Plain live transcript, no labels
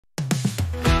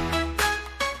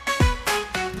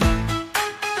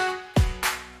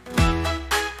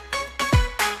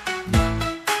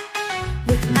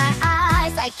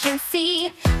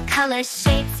colors,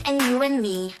 shapes, and you and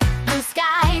me. Blue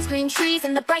skies, green trees,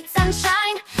 and the bright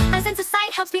sunshine. My sense of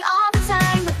sight helps me all the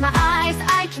time. With my eyes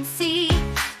I can see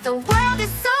the world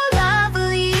is so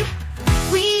lovely.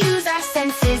 We use our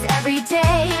senses every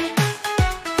day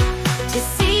to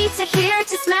see, to hear,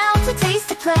 to smell, to taste,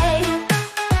 to play.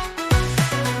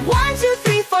 1, 2,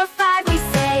 3, 4, 5 we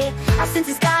say. Our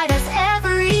senses guide us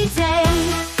every day.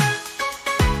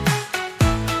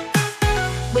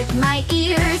 With my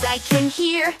ears I can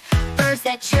hear birds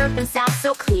that chirp and sound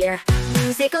so clear.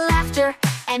 Music, laughter,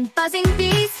 and buzzing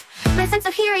bees. My sense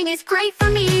of hearing is great for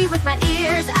me. With my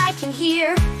ears I can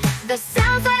hear the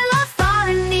sounds I love far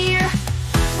and near.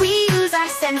 We use our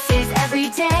senses every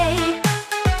day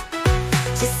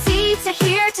to see, to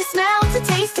hear, to smell, to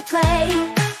taste, to play.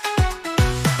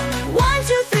 1,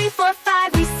 2, 3, 4,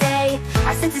 5 we say.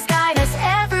 Our senses guide us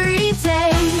every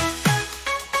day.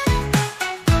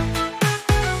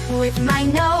 With my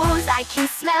nose I can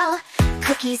smell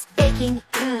cookies baking,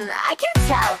 I can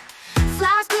tell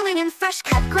flowers blooming in fresh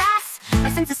cut grass.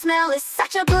 My sense of smell is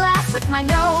such a blast. With my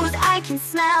nose I can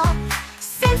smell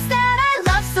scents that I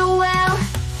love so well.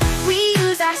 We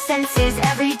use our senses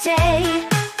every day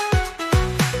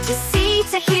to see,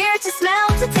 to hear, to smell,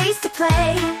 to taste, to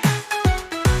play.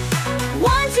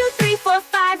 1, 2, 3, 4,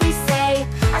 5 we say.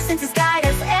 Our senses guide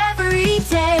us every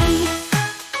day.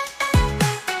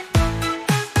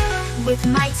 With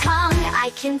my tongue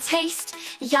I can taste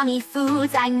yummy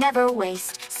foods I never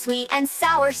waste. Sweet and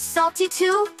sour, salty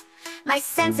too. My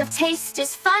sense of taste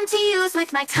is fun to use.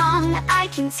 With my tongue I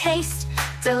can taste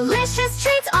delicious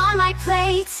treats on my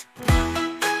plate.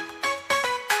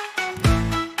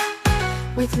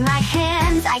 With my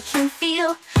hands I can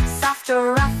feel soft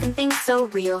or rough and things so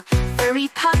real. Furry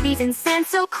puppies and sand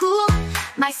so cool.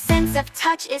 My sense of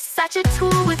touch is such a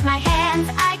tool. With my hands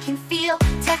I can feel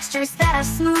textures that are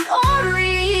smooth or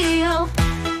real.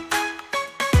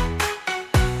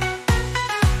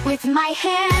 With my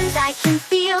hands I can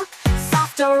feel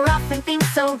soft or rough and things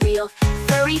so real.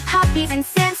 Furry puppies and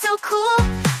sand so cool.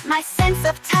 My sense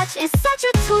of touch is such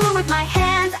a tool. With my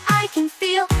hands I can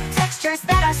feel textures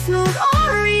that are smooth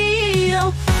or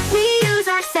real. We use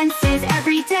our senses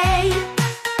every day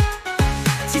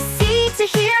to see, to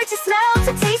hear, to smell,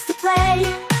 to taste, to play.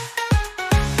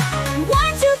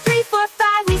 1, 2, 3, 4,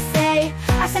 5 we say.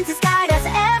 Our senses guide us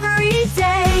every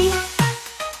day.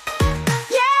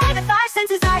 Yeah, the 5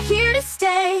 senses are here to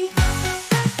stay.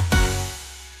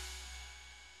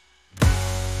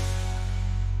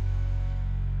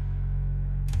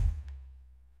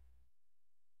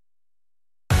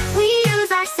 We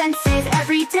use our senses